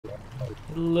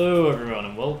Hello everyone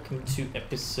and welcome to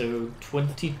episode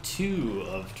 22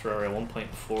 of Terraria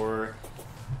 1.4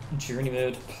 Journey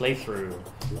Mode playthrough.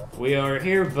 We are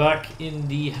here back in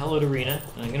the hallowed arena,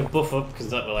 and I'm going to buff up because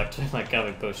that will activate my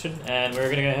Gavin potion, and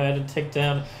we're going to go ahead and take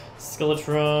down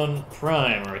SKELETRON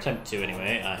Prime, or attempt to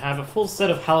anyway. I have a full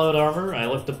set of hallowed armor. I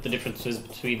looked up the differences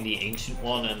between the ancient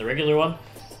one and the regular one,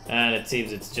 and it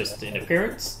seems it's just in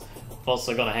appearance. I've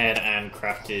also gone ahead and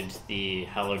crafted the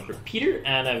Hallowed Repeater,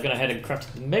 and I've gone ahead and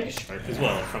crafted the Mega Shark as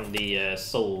well from the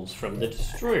souls from the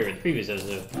Destroyer in the previous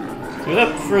episode. So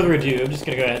without further ado, I'm just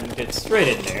going to go ahead and get straight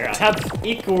in there. I have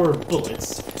Ichor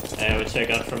bullets, which I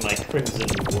got from my Crimson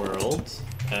World.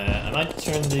 I might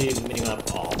turn the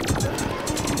minimap off.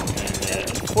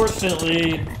 And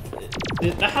unfortunately,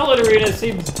 the Hallowed Arena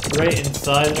seems great in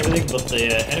size and everything, but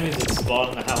the enemies that spawn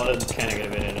in the Hallowed kind of get a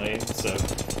bit annoying, so...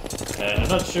 I'm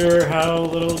not sure how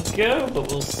it'll go,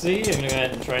 but we'll see. I'm going to go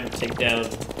ahead and try and take down...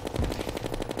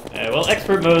 well,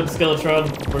 Expert Mode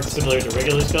Skeletron works similar to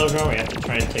regular Skeletron. We have to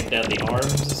try and take down the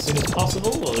arms as soon as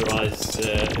possible, otherwise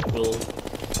it will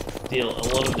deal a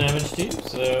lot of damage to you.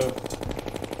 So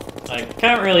I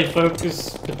can't really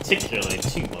focus particularly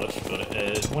too much, but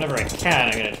whenever I can,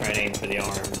 I'm going to try and aim for the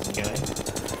arms guy.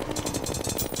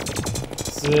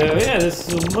 So yeah,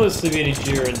 this will mostly be an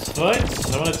endurance fight.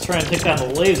 I want to try and take down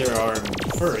the laser arm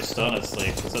first,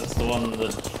 honestly, because that's the one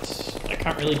that I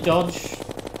can't really dodge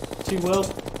too well.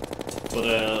 But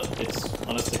it's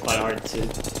honestly quite hard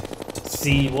to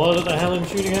see what the hell I'm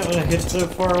shooting at when I get so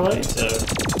far away, so...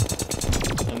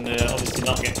 And obviously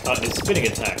not get caught in his spinning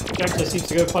attack, which actually seems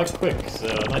to go quite quick, so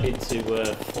I might need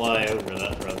to fly over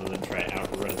that rather than try and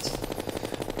outrun it.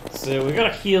 So we got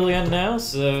a heal again now,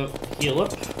 so heal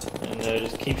up.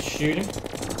 Just keep shooting. It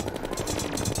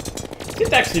seems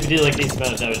to actually be dealing a decent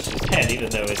amount of damage to his head, even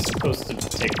though it's supposed to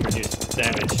take reduced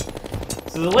damage.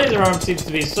 So the laser arm seems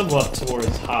to be somewhat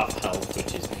towards half health,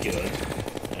 which is good.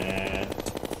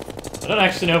 I don't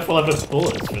actually know if we'll have enough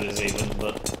bullets for this even,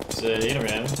 but you never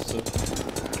know. So,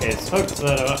 okay, let's hope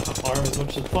that arm as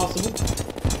much as possible.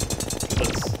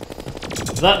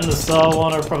 That and the saw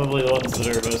one are probably the ones that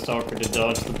are most awkward to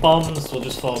dodge. The bombs will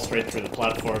just fall straight through the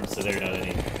platform, so they're not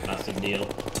any massive deal.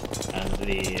 And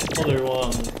the other one,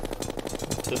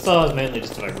 the saw is mainly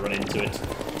just if I run into it.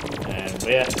 But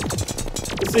yeah,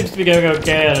 this seems to be going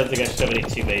okay. I don't think I should have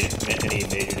any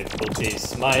major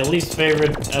difficulties. My least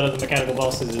favorite out of the mechanical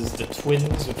bosses is the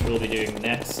twins, which we'll be doing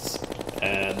next.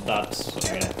 And that's I'm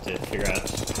going to have to figure out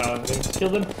how I'm going to kill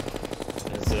them.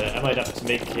 As, I might have to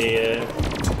make a...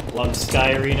 long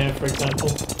sky arena, for example,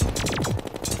 or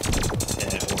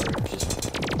just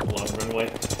long runway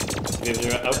to be able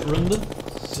to outrun them.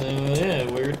 So yeah,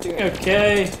 we're doing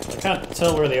okay. I can't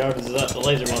tell where the arms is at. The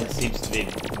laser one seems to be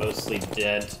mostly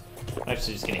dead. I'm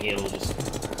actually just gonna heal, just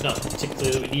not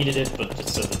particularly that we needed it, but just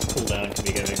so the cooldown can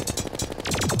be going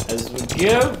as we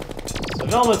go. So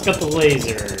I've almost got the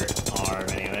laser arm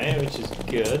anyway, which is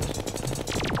good.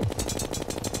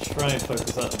 Try and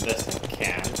focus on the best I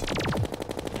can.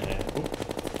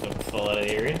 Fall out of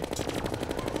the area.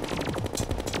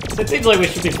 So it seems like we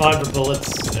should be fine for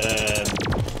bullets. I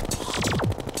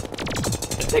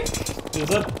think is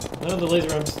that no, the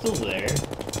laser arm's still there.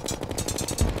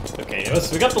 Okay,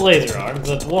 so we got the laser arm.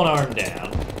 That's one arm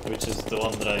down, which is the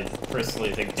one that I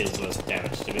personally think deals the most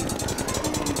damage to me.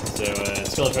 So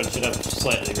Skeletron should have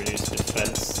slightly reduced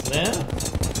defense now.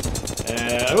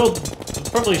 I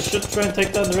probably should try and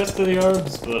take down the rest of the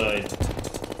arms, but I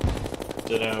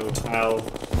don't know how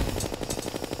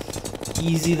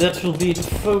easy that will be to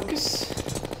focus.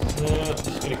 So I'm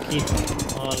just gonna keep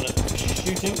on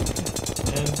shooting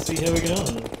and see how we get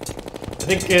on. I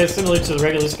think similar to the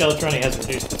regular Skeletron, he has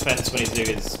reduced defense when he's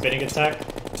doing his spinning attack,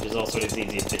 which is also his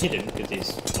easiest to hit him because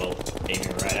he's, well,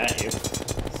 aiming right at you.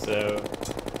 So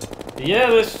yeah,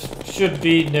 this should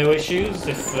be no issues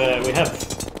if we have.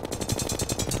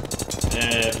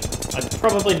 I'm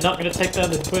probably not going to take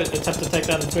down the attempt to take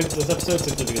down the twins this episode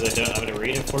simply because I don't have an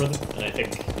arena for them, and I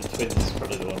think the twins is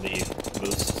probably the one that you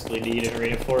mostly need an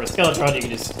arena for. A Skeletron, you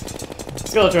can just...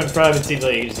 Skeletron Prime, it seems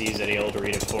like you can just use any old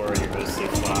arena for, and you're mostly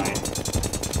fine.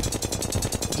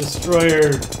 Destroyer,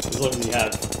 as long as you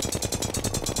have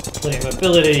plenty of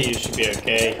mobility, you should be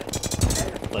okay.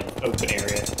 Like, open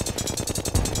area.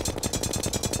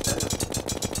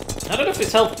 I don't know if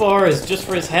his health bar is just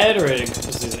for his head, or it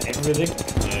encompasses everything.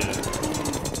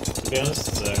 To be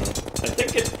honest, so I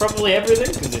think it's probably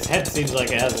everything, because his head seems like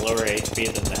it has lower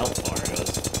HP than the health bar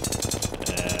does.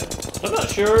 I'm not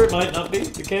sure, it might not be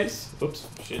the case. Oops,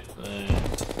 shit.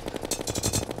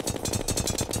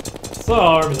 So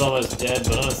arm is almost dead,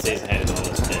 but honestly his head is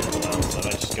almost dead as well, so I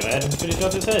might just go ahead and finish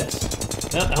off his head.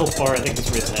 No, the health bar I think is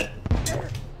for his head.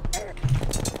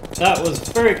 That was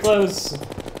very close.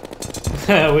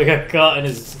 We got caught in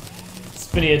his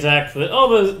spinny attack that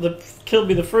almost killed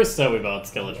me the first time we bought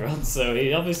Skeletron, so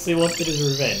he obviously wanted his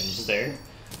revenge there.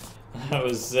 That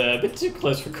was a bit too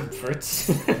close for comfort.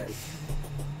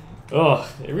 Oh,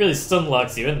 it really stun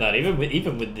locks you in that. Even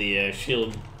with the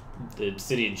shield, the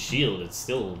obsidian shield, it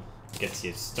still gets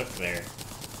you stuck there.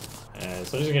 So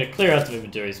I'm just going to clear out the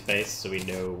inventory space so we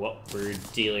know what we're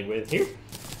dealing with here.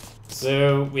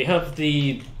 So we have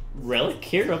the relic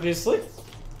here, obviously,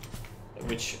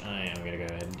 which I am going to go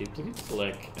ahead and duplicate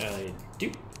like I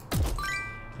do.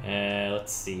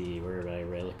 Let's see, where are my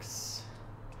relics?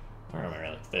 Where are my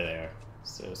relics? There they are.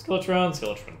 So Skeletron,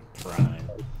 Skeletron Prime.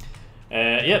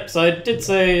 Yep, so I did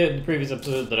say in the previous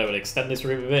episode that I would extend this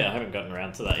room a bit. I haven't gotten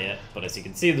around to that yet, but as you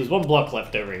can see, there's one block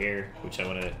left over here, which I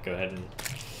want to go ahead and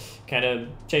kind of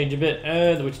change a bit.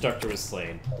 The Witch Doctor was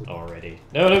slain already.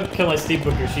 No, don't kill my Steam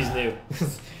Booker, she's new.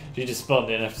 She just spawned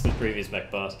in after the previous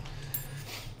mech boss.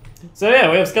 So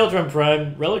yeah, we have Skeletron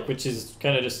Prime Relic, which is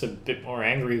kind of just a bit more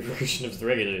angry version of the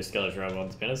regular Skeletron one,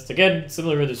 to be honest. Again,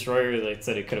 similar to Destroyer, like I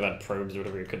said, it could have had probes or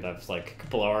whatever. It could have like a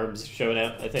couple arms showing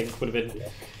out, I think, would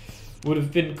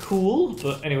have been cool.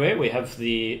 But anyway, we have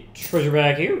the treasure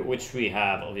bag here, which we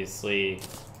have obviously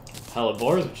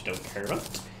Hellebores, which I don't care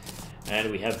about.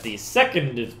 And we have the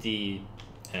second of the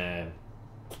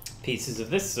pieces of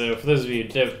this. So for those of you who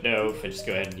don't know, if I just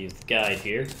go ahead and use the guide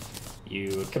here,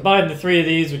 you combine the three of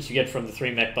these, which you get from the three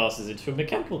mech bosses, into a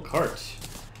mechanical cart.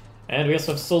 And we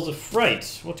also have Souls of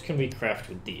Fright. What can we craft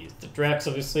with these? The Drax,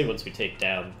 obviously, once we take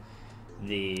down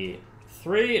the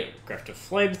three. Craft a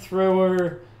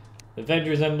Flamethrower, the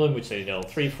Avengers Emblem, which I need all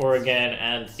three for again,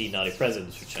 and the Naughty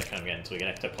Presents, which I can't get until we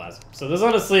get Ectoplasm. So there's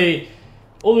honestly,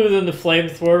 other than the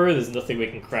Flamethrower, there's nothing we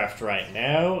can craft right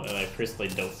now, and I personally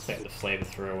don't think the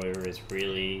Flamethrower is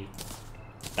really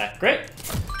that great.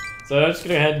 So I'm just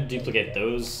going to go ahead and duplicate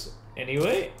those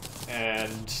anyway.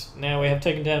 And now we have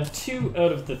taken down 2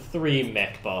 out of the 3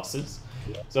 mech bosses.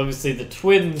 So obviously the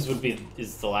twins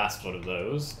is the last one of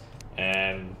those.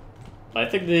 I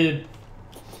think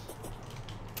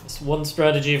one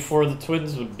strategy for the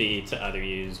twins would be to either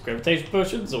use gravitation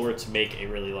potions or to make a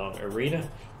really long arena.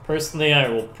 Personally, I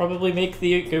will probably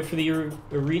go for the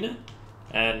arena,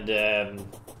 and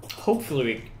hopefully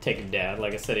we can take him down.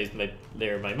 Like I said,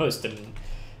 they're my most and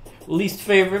least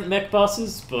favorite mech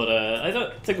bosses, but I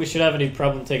don't think we should have any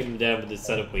problem taking them down with the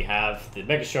setup we have. The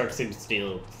Mega Shark seems to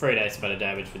deal a very nice amount of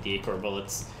damage with the Acorn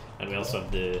bullets, and we also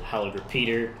have the Hallowed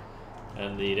Repeater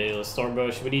and the Daedalus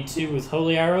Stormbow should we need to with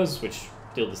Holy Arrows, which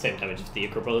deal the same damage as the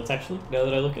Acorn bullets actually, now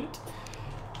that I look at it.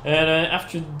 And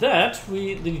after that,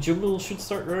 the jungle should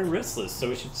start growing restless, so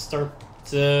we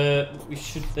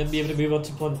should then be able to move on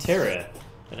to Plantera.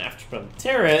 And after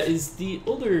Plantera is the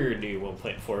other new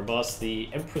 1.4 boss, the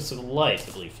Empress of Light,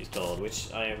 I believe she's called, which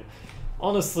I am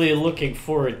honestly looking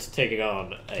forward to taking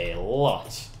on a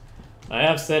lot. I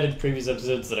have said in previous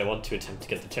episodes that I want to attempt to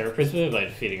get the Terra Prisma by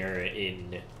defeating her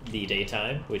in the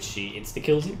daytime, which she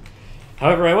insta-kills you.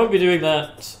 However, I won't be doing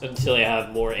that until I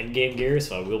have more endgame gear,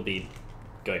 so I will be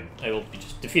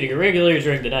just defeating her regularly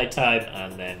during the nighttime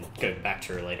and then going back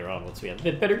to her later on once we have a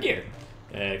bit better gear.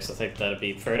 Because I think that'd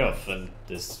be fair enough, and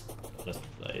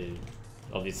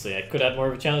obviously I could have more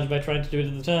of a challenge by trying to do it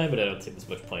at the time, but I don't think there's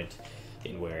much point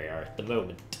in where we are at the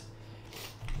moment.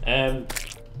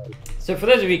 So for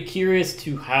those of you curious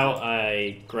to how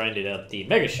I grinded out the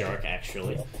Mega Shark,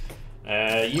 actually,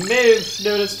 you may have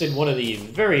noticed in one of the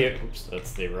oops,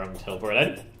 that's the wrong teleport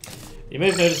item. You may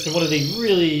have noticed in one of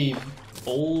the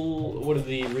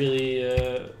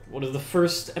one of the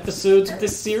first episodes of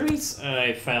this series,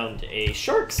 I found a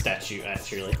shark statue,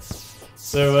 actually.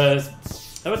 So,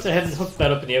 I went ahead and hooked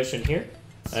that up in the ocean here.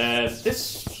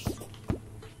 This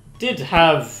did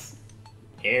have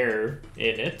air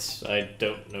in it. I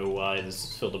don't know why this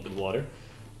is filled up with water.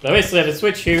 But I basically have a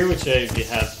switch here, which I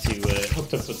have to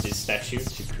hooked up with this statue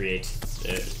to create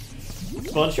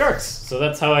spawn sharks. So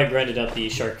that's how I grinded out the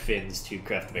shark fins to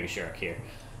craft the Mega Shark here.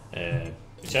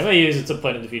 Which I may use at some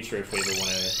point in the future if we ever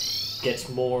want to get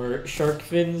more shark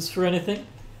fins for anything.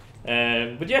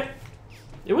 But yeah,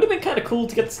 it would have been kind of cool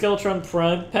to get the Skeletron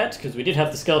Prime pet, because we did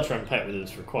have the Skeletron pet with us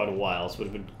for quite a while, so it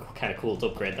would have been kind of cool to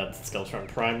upgrade that to the Skeletron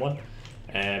Prime one.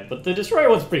 But the Destroyer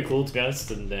one's pretty cool, to be honest,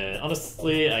 and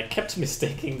honestly, I kept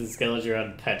mistaking the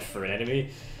Skeletron pet for an enemy.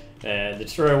 The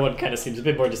Destroyer one kind of seems a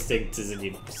bit more distinct as in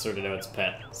you sort of know it's a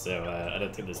pet, so I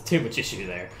don't think there's too much issue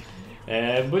there.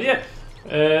 But yeah.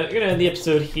 We're going to end the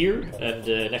episode here,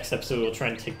 and next episode we'll try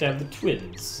and take down the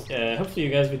twins. Hopefully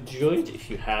you guys have enjoyed. If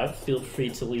you have, feel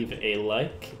free to leave a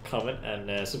like, comment,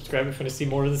 and subscribe if you want to see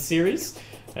more of the series.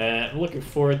 I'm looking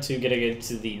forward to getting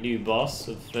into the new boss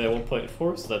of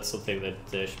 1.4, so that's something that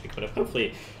should be coming up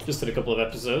hopefully just in a couple of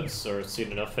episodes, or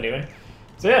soon enough anyway.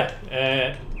 So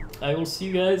yeah, I will see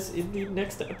you guys in the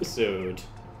next episode.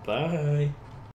 Bye!